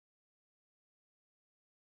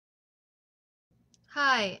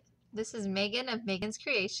Hi, this is Megan of Megan's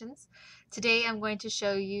Creations. Today I'm going to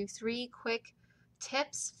show you 3 quick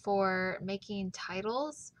tips for making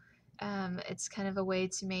titles. It's kind of a way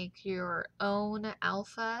to make your own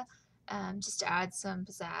alpha, just to add some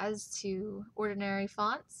pizzazz to ordinary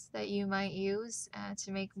fonts that you might use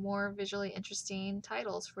to make more visually interesting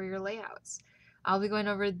titles for your layouts. I'll be going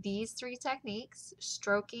over these 3 techniques: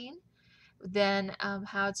 stroking, then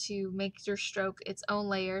how to make your stroke its own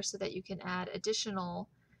layer so that you can add additional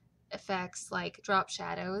effects like drop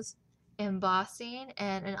shadows, embossing,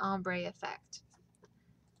 and an ombre effect.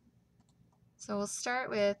 So we'll start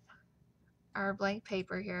with our blank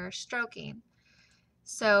paper here, stroking.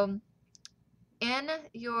 So in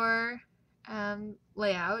your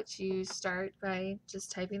layout, you start by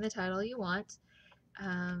just typing the title you want.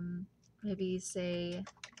 Maybe say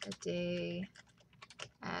a day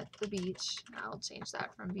at the beach. I'll change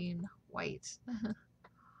that from being white.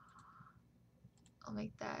 I'll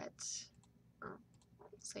make that,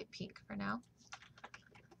 say, pink for now.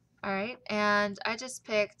 Alright, and I just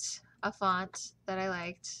picked a font that I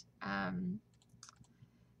liked,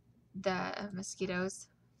 the Mosquitoes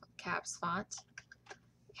Caps font.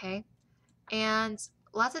 Okay, and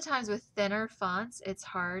lots of times with thinner fonts, it's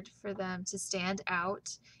hard for them to stand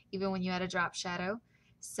out even when you add a drop shadow.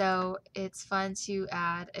 So it's fun to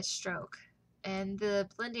add a stroke. And the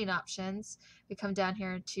blending options, we come down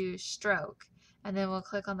here to stroke, and then we'll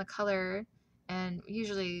click on the color, and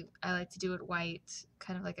usually I like to do it white,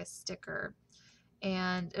 kind of like a sticker,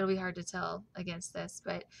 and it'll be hard to tell against this,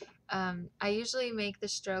 but I usually make the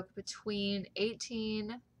stroke between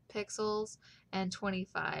 18 pixels and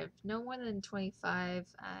 25. No more than 25.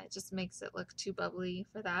 It just makes it look too bubbly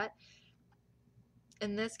for that.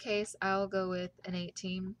 In this case, I'll go with an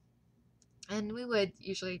 18. And we would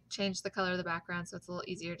usually change the color of the background so it's a little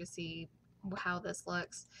easier to see how this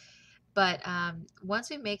looks. But once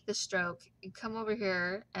we make the stroke, you come over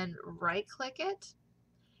here and right click it,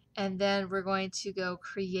 and then we're going to go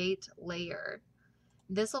create layer.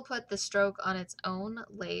 This will put the stroke on its own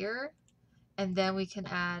layer, and then we can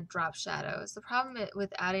add drop shadows. The problem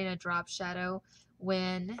with adding a drop shadow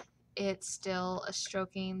when it's still a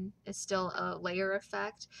stroking, it's still a layer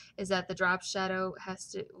effect, is that the drop shadow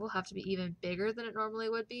will have to be even bigger than it normally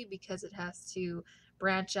would be because it has to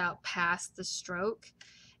branch out past the stroke.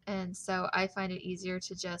 And so I find it easier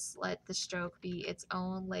to just let the stroke be its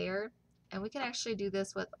own layer. And we can actually do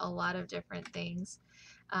this with a lot of different things,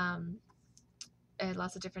 um, and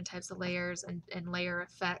lots of different types of layers and layer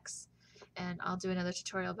effects. And I'll do another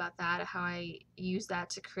tutorial about that, how I use that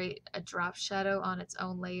to create a drop shadow on its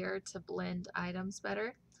own layer to blend items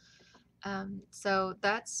better. So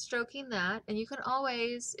that's stroking that. And you can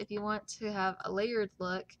always, if you want to have a layered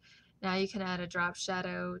look, now you can add a drop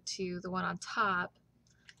shadow to the one on top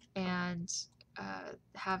and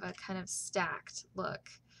have a kind of stacked look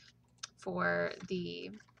for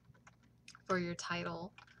your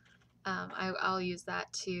title. I'll use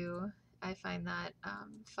that too. I find that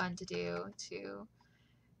fun to do, to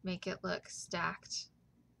make it look stacked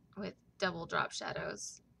with double drop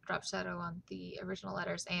shadows, drop shadow on the original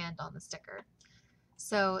letters and on the sticker.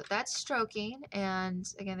 So that's stroking, and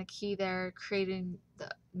again, the key there,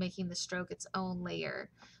 making the stroke its own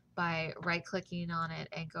layer by right clicking on it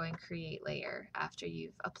and going create layer after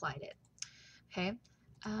you've applied it. Okay.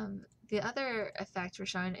 The other effect we're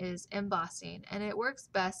showing is embossing, and it works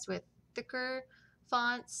best with thicker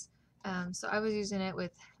fonts. So I was using it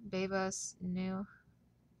with Bebos New.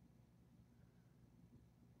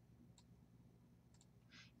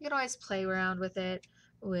 You can always play around with it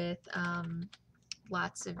with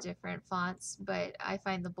lots of different fonts, but I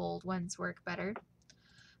find the bold ones work better.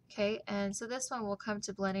 Okay, and so this one will come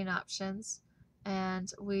to blending options,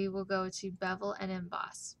 and we will go to bevel and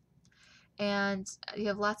emboss. And you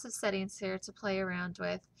have lots of settings here to play around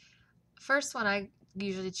with. First one I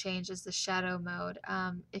usually change is the shadow mode.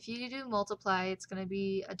 If you do multiply, it's going to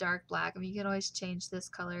be a dark black. I mean, you can always change this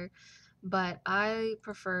color, but I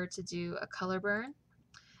prefer to do a color burn,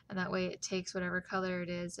 and that way it takes whatever color it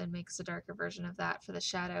is and makes a darker version of that for the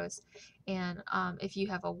shadows. And if you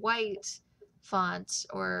have a white font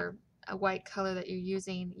or a white color that you're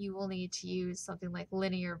using, you will need to use something like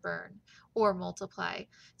linear burn or multiply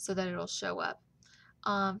so that it'll show up.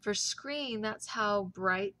 For screen, that's how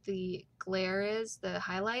bright the glare is, the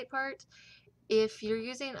highlight part. If you're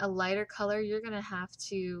using a lighter color, you're going to have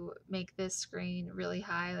to make this screen really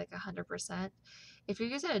high, like 100%. If you're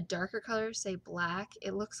using a darker color, say black,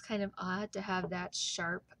 it looks kind of odd to have that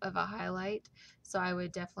sharp of a highlight. So I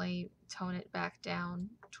would definitely tone it back down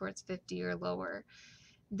towards 50 or lower.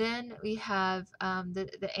 Then we have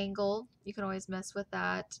the angle. You can always mess with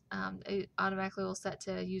that. It automatically will set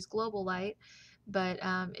to use global light, but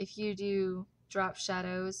if you do drop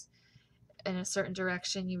shadows in a certain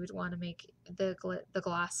direction, you would want to make the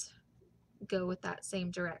glass go with that same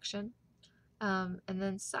direction. And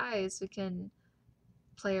then size, we can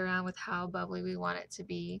play around with how bubbly we want it to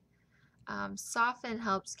be. Soften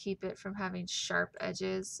helps keep it from having sharp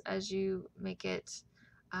edges as you make it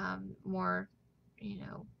more, you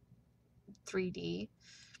know, 3D.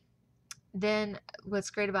 Then what's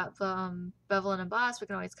great about bevel and emboss, we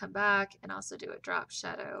can always come back and also do a drop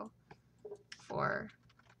shadow for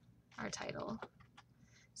our title.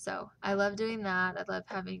 So I love doing that. I love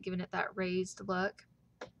giving it that raised look.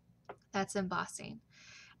 That's embossing.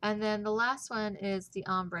 And then the last one is the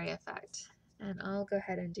ombre effect. And I'll go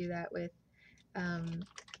ahead and do that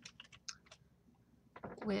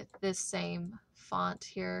with this same font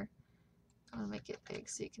here. I'll make it big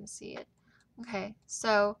so you can see it. Okay,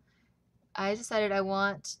 so I decided I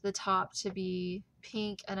want the top to be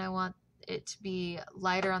pink and I want it to be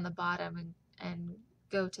lighter on the bottom and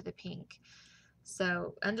go to the pink.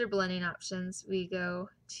 So under blending options, we go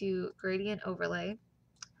to gradient overlay,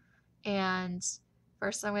 and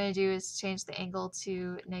first I'm going to do is change the angle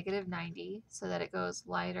to -90 so that it goes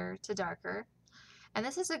lighter to darker. And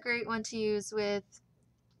this is a great one to use with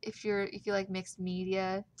if you like mixed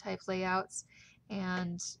media type layouts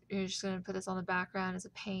and you're just going to put this on the background as a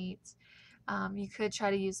paint. You could try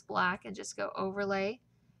to use black and just go overlay,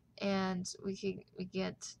 and we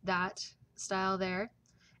get that style there.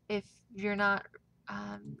 If you're not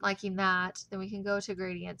liking that, then we can go to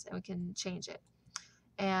gradients and we can change it.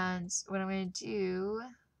 And what I'm going to do,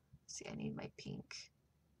 see, I need my pink.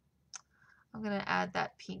 I'm going to add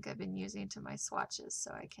that pink I've been using to my swatches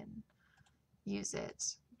so I can use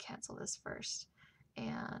it. Cancel this first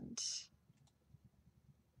and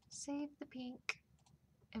save the pink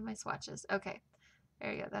in my swatches. Okay,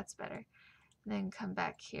 there you go, that's better. And then come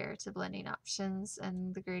back here to blending options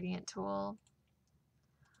and the gradient tool.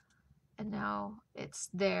 And now it's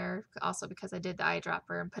there also because I did the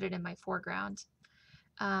eyedropper and put it in my foreground.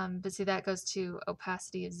 But see, that goes to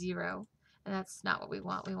opacity of 0, and that's not what we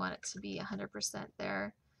want. We want it to be 100%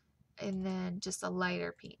 there, and then just a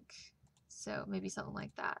lighter pink. So maybe something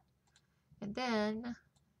like that. And then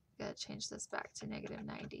gotta change this back to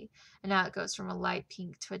 -90. And now it goes from a light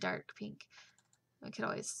pink to a dark pink. We could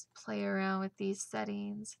always play around with these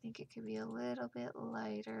settings. I think it could be a little bit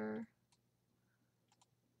lighter.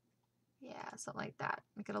 Yeah, something like that.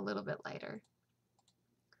 Make it a little bit lighter.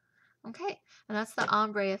 Okay, and that's the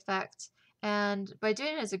ombre effect. And by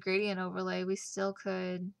doing it as a gradient overlay, we still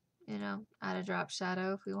could, you know, add a drop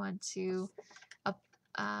shadow if we want to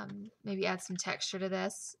maybe add some texture to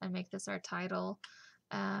this and make this our title.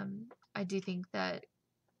 I do think that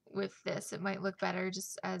with this, it might look better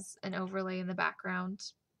just as an overlay in the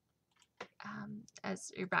background,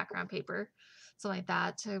 as your background paper, something like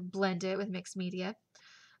that, to blend it with mixed media.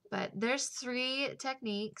 But there's 3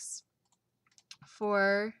 techniques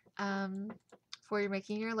for you're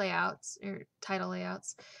making your layouts, your title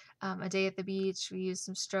layouts. A Day at the Beach, we used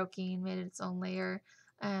some stroking, made it its own layer.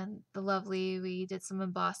 And the Lovely, we did some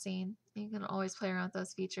embossing. You can always play around with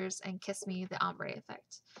those features. And Kiss Me, the ombre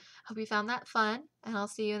effect. Hope you found that fun, and I'll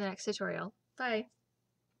see you in the next tutorial. Bye!